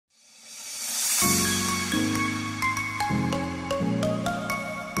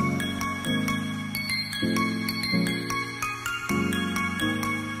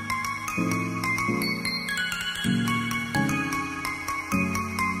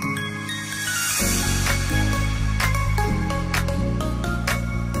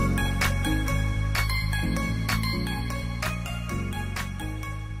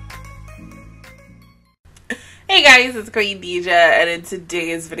Hey guys, it's Queendija, and in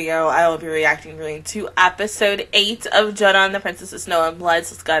today's video, I will be reacting to episode 8 of Joran, the Princess of Snow and Blood.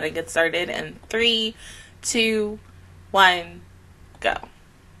 So let's go ahead and get started in 3, 2, 1, go.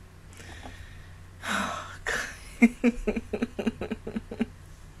 Oh, God.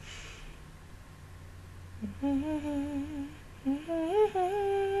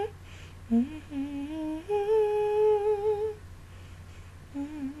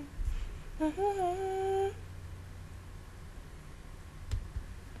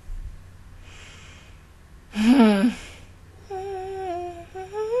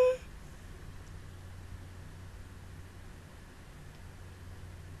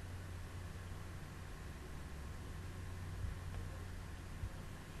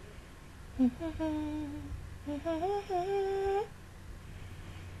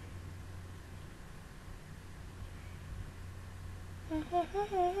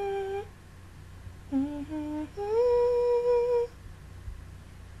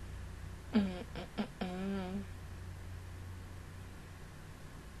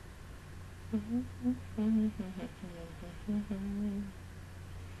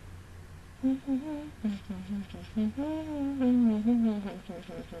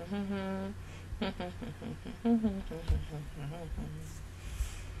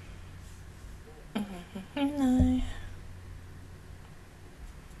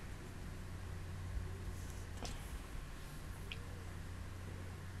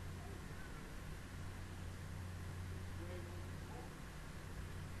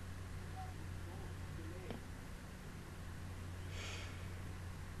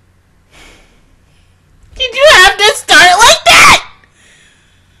 Did you have to start like that?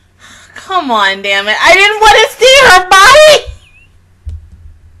 Come on, damn it. I didn't want to see her body.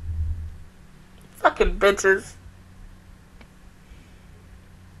 Fucking bitches.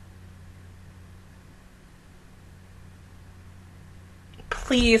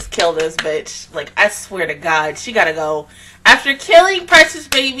 Please kill this bitch. Like, I swear to God, she gotta go. After killing Precious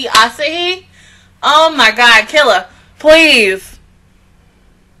Baby Asahi, oh my God, kill her. Please.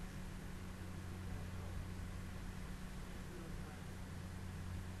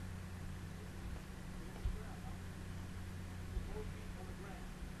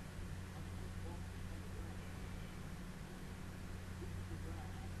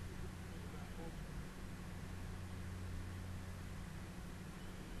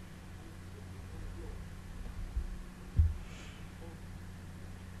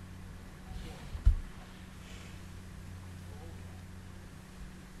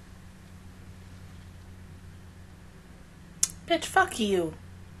 Bitch, fuck you.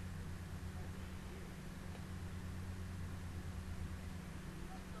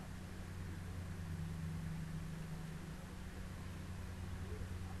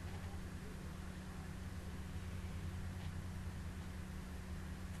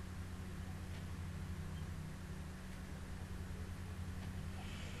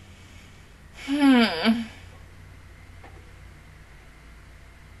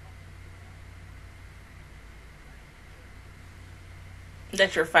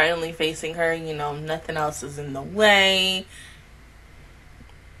 That you're finally facing her, you know, nothing else is in the way.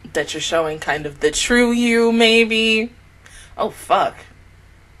 That you're showing kind of the true you, maybe. Oh, fuck.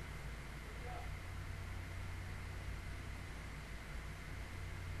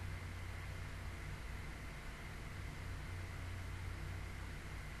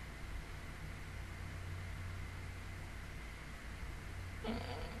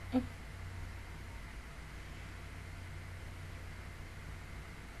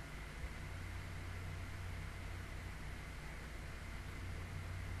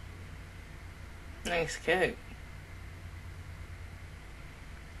 Nice kick.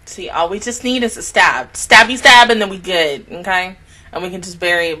 See, all we just need is a stab. Stabby stab and then we good, okay? And we can just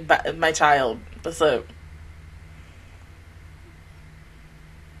bury my child. What's up?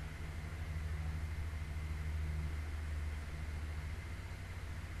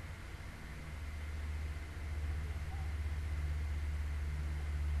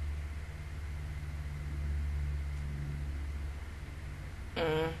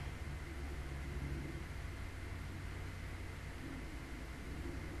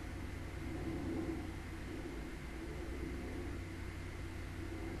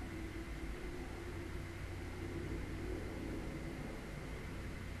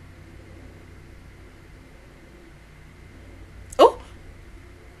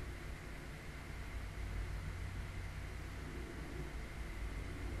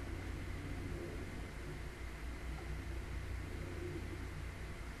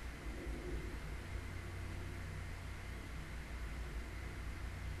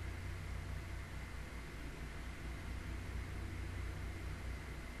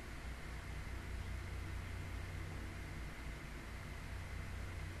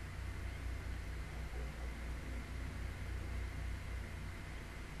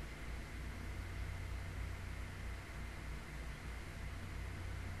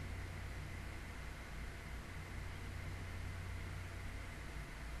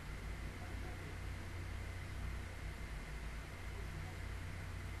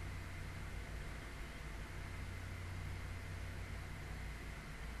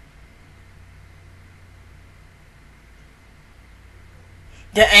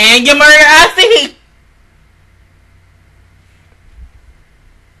 And you murder Asahi.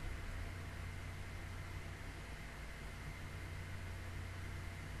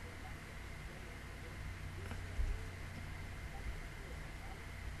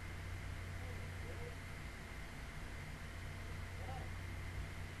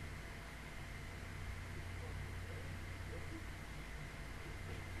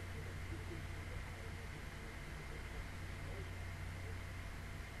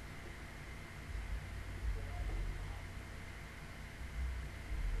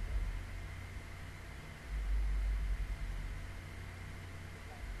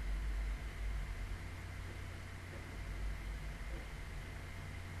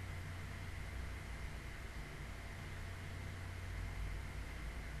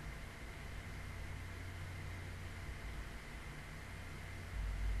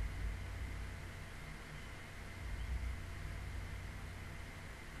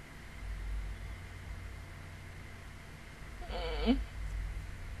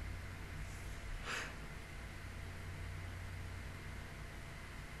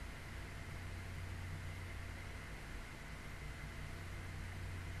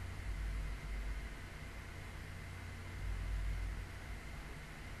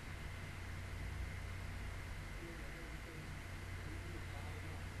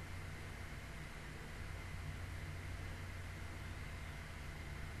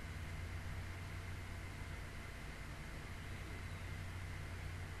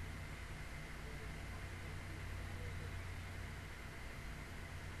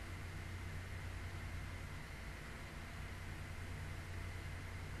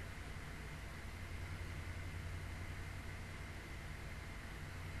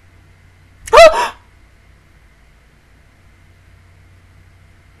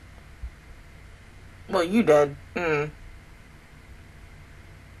 Well, you dead.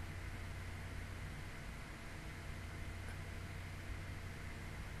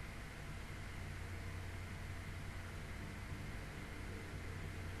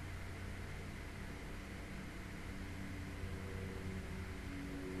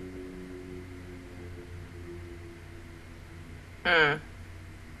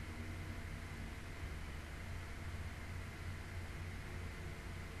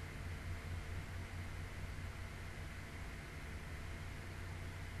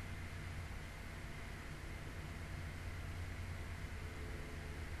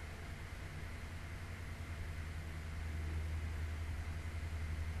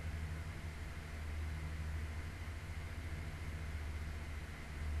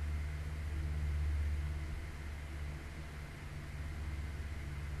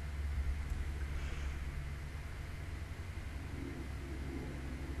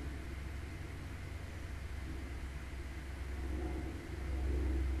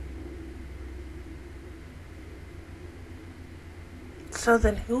 So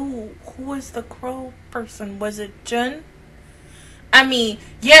then who was the crow person? Was it Jun? I mean,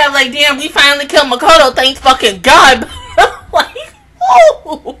 yeah, like, damn, we finally killed Makoto, thank fucking God. Like,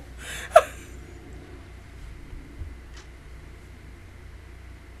 oh.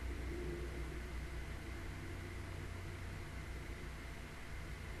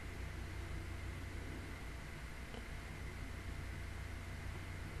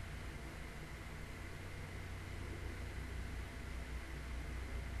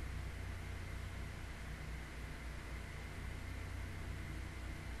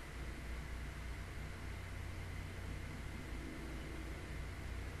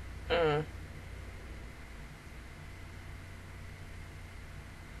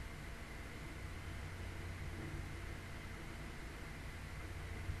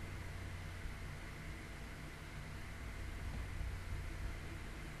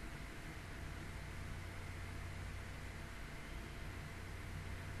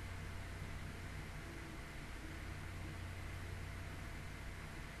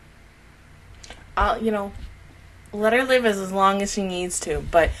 You know, let her live as long as she needs to.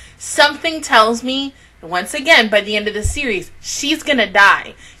 But something tells me, once again, by the end of the series, she's gonna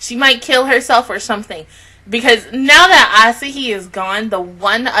die. She might kill herself or something. Because now that Asahi is gone, the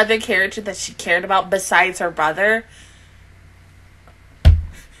one other character that she cared about besides her brother...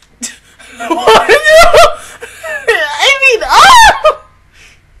 What? I mean, oh!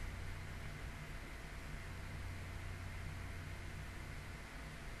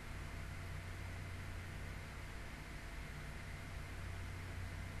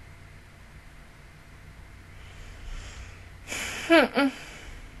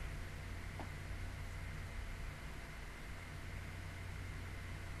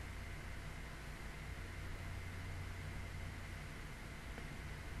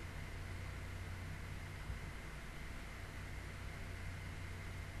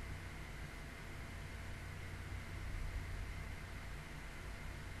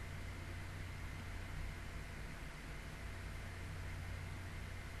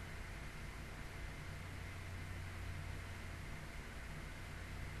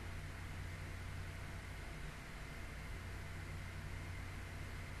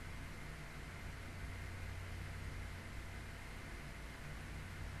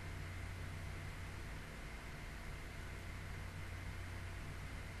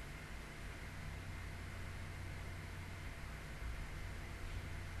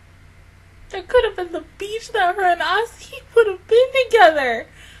 That could have been the beach that her and Ozzy would have been together.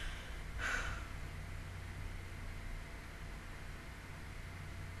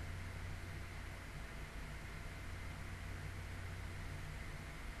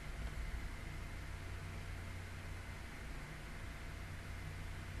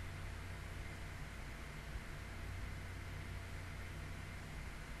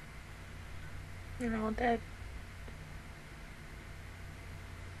 You're all dead.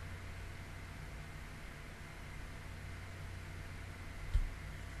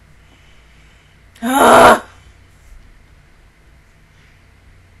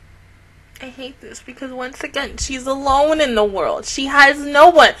 I hate this because once again, she's alone in the world. She has no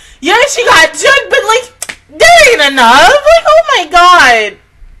one. Yeah, she got Jug, but like, there ain't enough. Like, oh my god.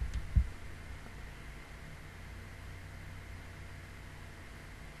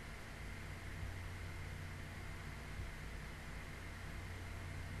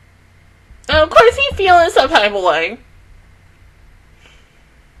 And of course, he's feeling some type of way.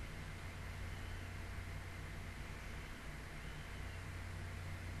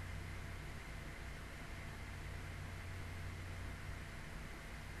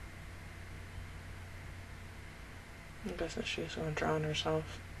 I guess that she's gonna drown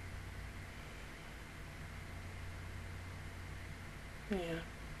herself. Yeah.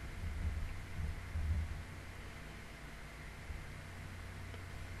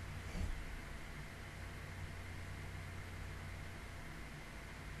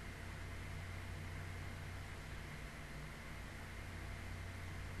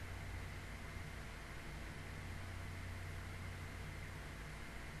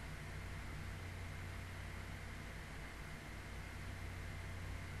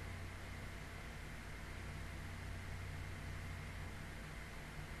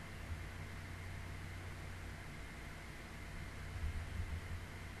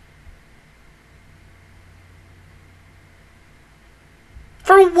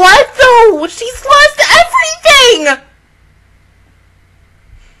 For what though? She's lost everything!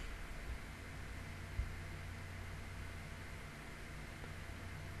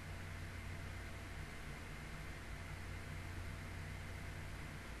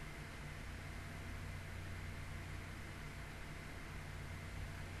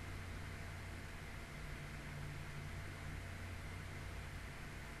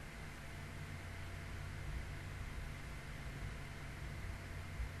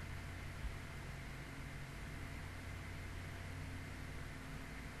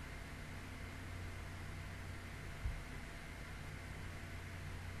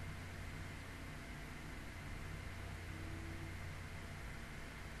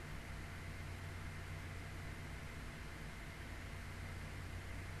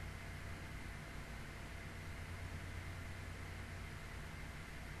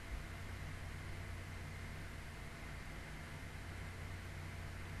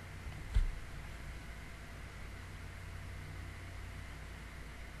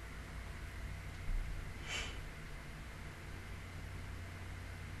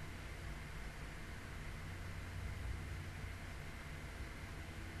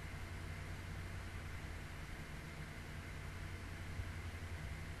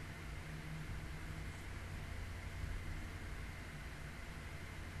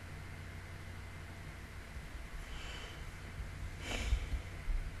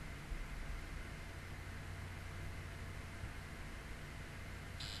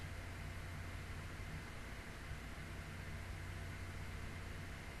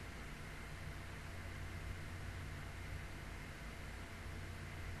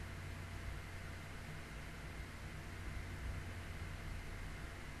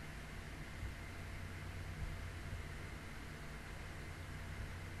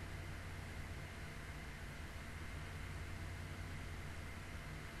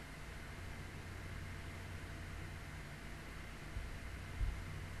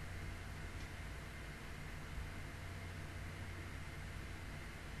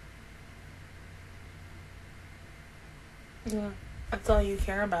 Yeah, that's all you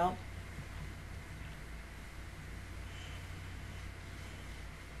care about.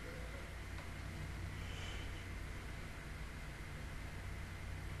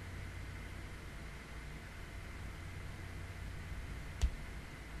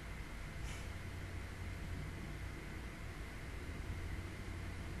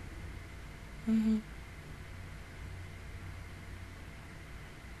 Mm-hmm.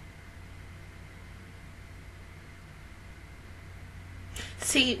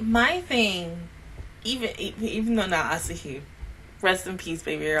 See, my thing, even though not Asahi, rest in peace,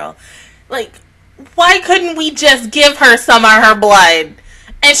 baby girl. Like, why couldn't we just give her some of her blood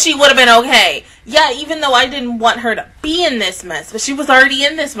And she would have been okay. Yeah, even though I didn't want her to be in this mess, but she was already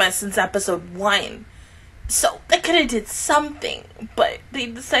in this mess since episode 1. So they could have did something, but they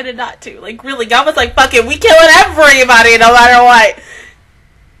decided not to. Like, really, God was like, fuck it, we killing everybody no matter what.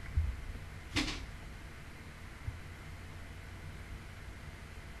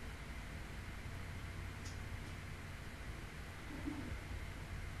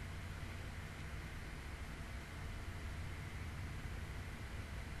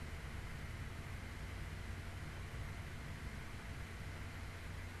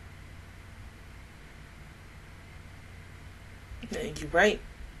 You're right.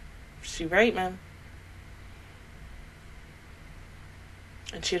 She right, man.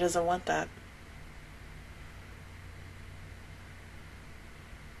 And she doesn't want that.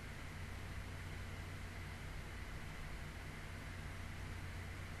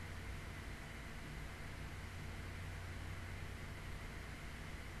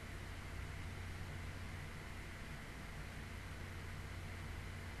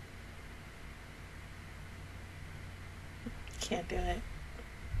 Can't do it.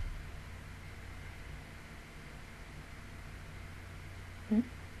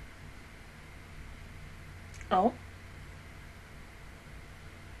 Oh.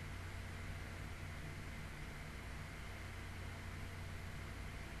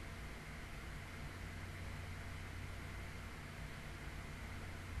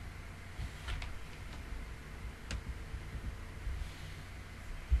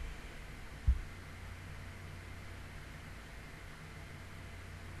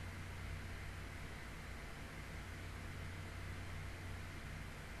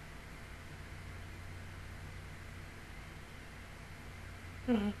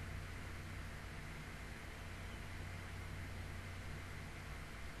 Mm-hmm.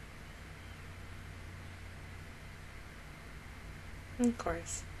 Of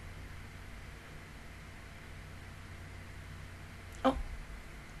course. Oh.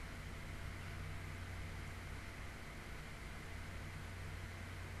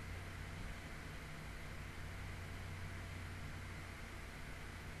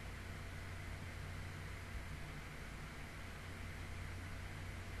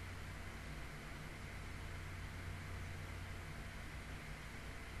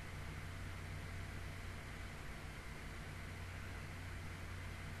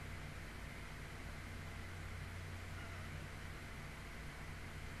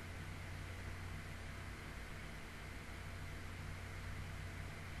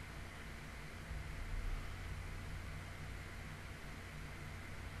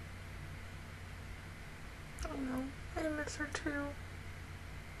 Oh no, I miss her too.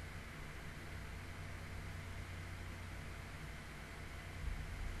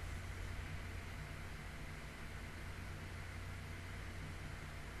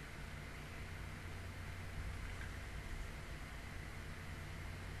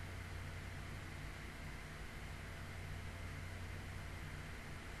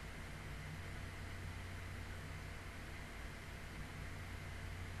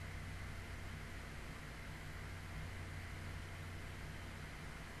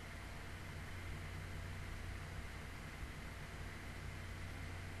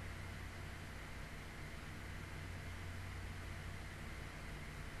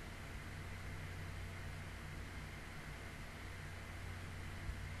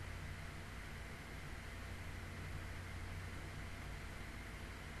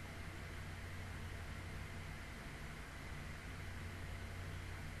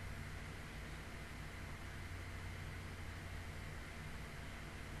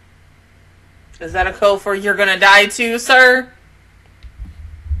 Is that a code for you're gonna die too, sir?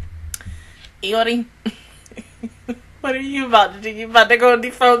 Iori? What are you about to do? You about to go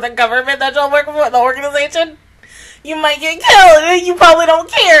defroze the government that y'all working for, the organization? You might get killed and you probably don't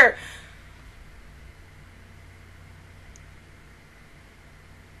care.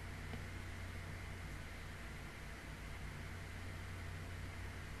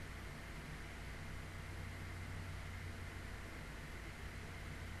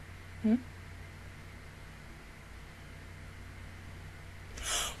 Hmm?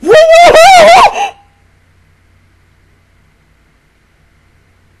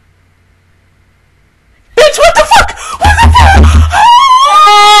 Bitch, what the fuck? What the fuck?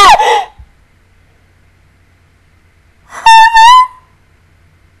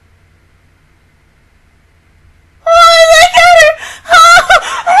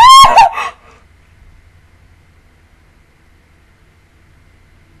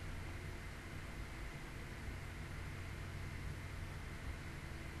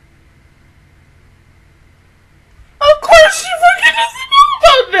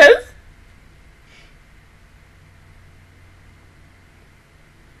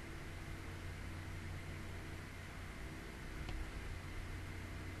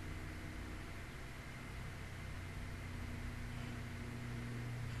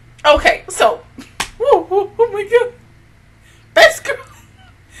 Okay, so, oh my god, best girl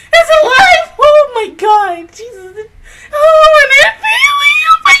is alive. Oh my god, Jesus. Oh, and their family.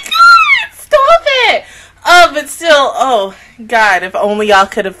 Oh my god, stop it. But still, oh god, if only y'all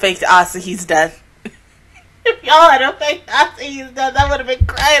could have faked Asahi's death. If y'all had faked Asahi's death, I would have been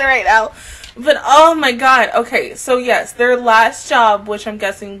crying right now. But oh my god, okay, so yes, their last job, which I'm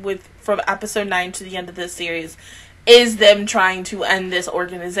guessing from episode 9 to the end of this series, is them trying to end this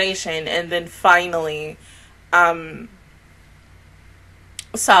organization, and then finally,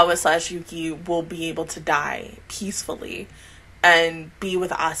 Sawa/Yuki will be able to die peacefully and be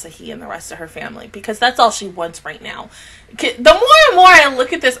with Asahi and the rest of her family, because that's all she wants right now. The more and more I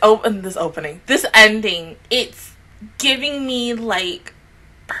look at this ending, it's giving me like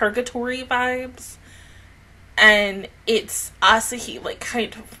purgatory vibes, and it's Asahi like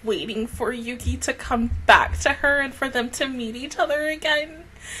kind of waiting for Yuki to come back to her and for them to meet each other again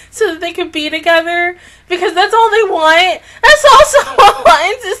so that they can be together, because that's all they want. That's all someone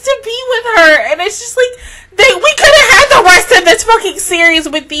wants, is to be with her. And it's just like, we could have had the rest of this fucking series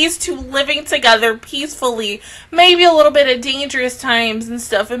with these two living together peacefully, maybe a little bit of dangerous times and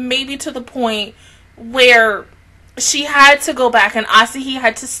stuff, and maybe to the point where she had to go back and Asahi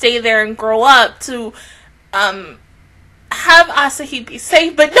had to stay there and grow up to have Asahi be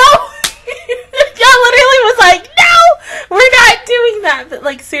safe. But no! Y'all literally was like, no! We're not doing that. But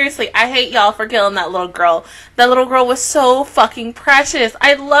like, seriously, I hate y'all for killing that little girl. That little girl was so fucking precious.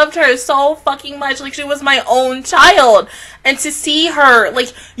 I loved her so fucking much. Like, she was my own child. And to see her,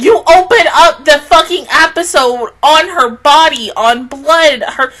 like, you open up the fucking episode on her body, on blood,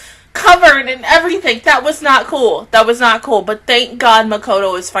 her covered and everything. That was not cool. That was not cool. But thank God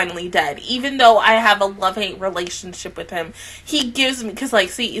Makoto is finally dead. Even though I have a love-hate relationship with him, he gives me, because like,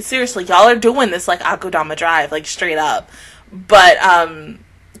 see, seriously, y'all are doing this like Akudama Drive, like straight up. But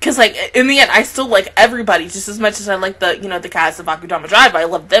because like in the end, I still like everybody just as much as I like the, you know, the cast of Akudama Drive. I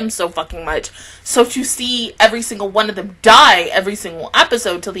love them so fucking much. So to see every single one of them die every single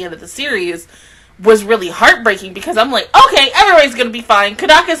episode till the end of the series was really heartbreaking, because I'm like, okay, everybody's gonna be fine.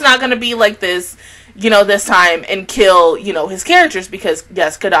 Kodaka's not gonna be like this, you know, this time and kill, you know, his characters, because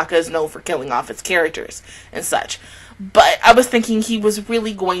yes, Kodaka is known for killing off his characters and such. But I was thinking he was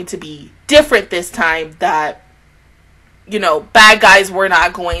really going to be different this time, that, you know, bad guys were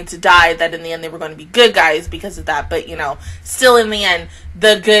not going to die, that in the end they were going to be good guys because of that. But, you know, still in the end,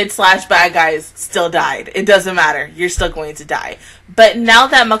 the good/bad guys still died. It doesn't matter. You're still going to die. But now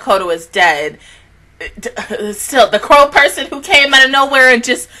that Makoto is dead, still, the crow person who came out of nowhere and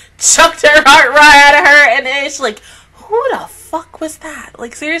just chucked her heart right out of her, and it's like, who the fuck was that?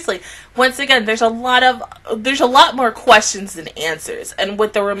 Like, seriously, once again, there's a lot more questions than answers. And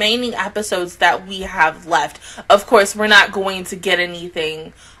with the remaining episodes that we have left, of course, we're not going to get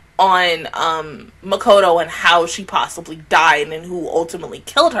anything on Makoto and how she possibly died and who ultimately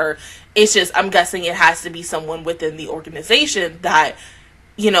killed her. It's just, I'm guessing it has to be someone within the organization that,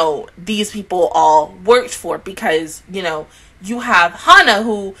 you know, these people all worked for, because, you know, you have Hana,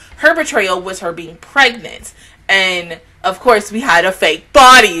 who her betrayal was her being pregnant, and of course we had a fake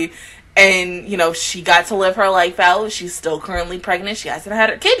body, and, you know, she got to live her life out. She's still currently pregnant. She hasn't had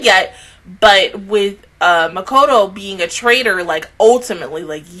her kid yet, but with Makoto being a traitor, like, ultimately,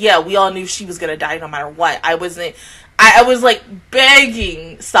 like, yeah, we all knew she was gonna die no matter what. I was like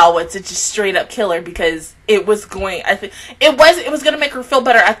begging Sawa to just straight up kill her, because it was going, I think it was going to make her feel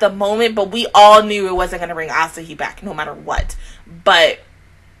better at the moment, but we all knew it wasn't going to bring Asahi back no matter what. But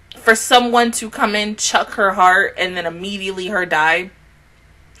for someone to come in, chuck her heart, and then immediately her die,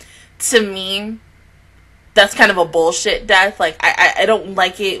 to me, that's kind of a bullshit death. Like, I don't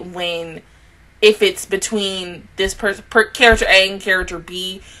like it when, if it's between this character A and character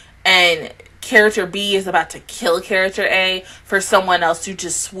B, and character B is about to kill character A, for someone else to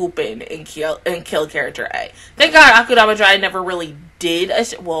just swoop in and kill character A. Thank God Akudama Drive never really did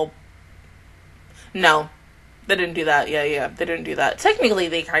well, no, they didn't do that. Yeah, they didn't do that. Technically,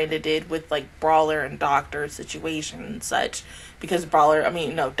 they kind of did with, like, Brawler and Doctor situation and such, because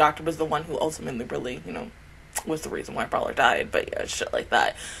Doctor was the one who ultimately really, you know, was the reason why Brawler died, but yeah, shit like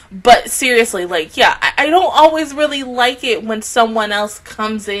that. But seriously, like, yeah, I don't always really like it when someone else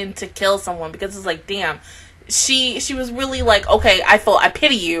comes in to kill someone, because it's like, damn, she was really like, okay, I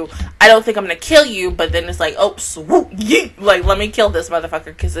pity you, I don't think I'm gonna kill you, but then it's like, oh, swoop, yeet, like, let me kill this motherfucker,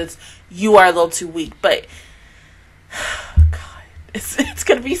 because you are a little too weak. But God, it's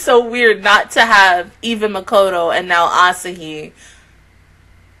gonna be so weird not to have even Makoto and now Asahi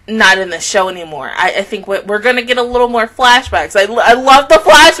not in the show anymore. I think we're gonna get a little more flashbacks. I love the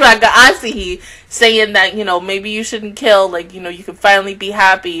flashback of Asahi saying that, you know, maybe you shouldn't kill, like, you know, you can finally be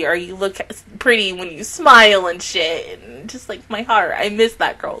happy, or you look pretty when you smile and shit, and just, like, my heart, I miss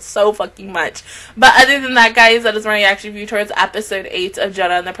that girl so fucking much. But other than that, guys, that is my reaction review towards episode 8 of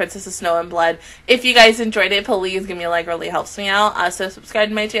Joran and the Princess of Snow and Blood. If you guys enjoyed it, please give me a like, really helps me out. Also, subscribe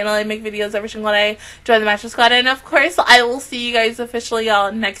to my channel, I make videos every single day. Join the Mattress Squad, and of course, I will see you guys officially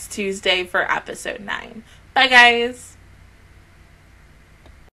all next Tuesday for episode 9. Bye, guys!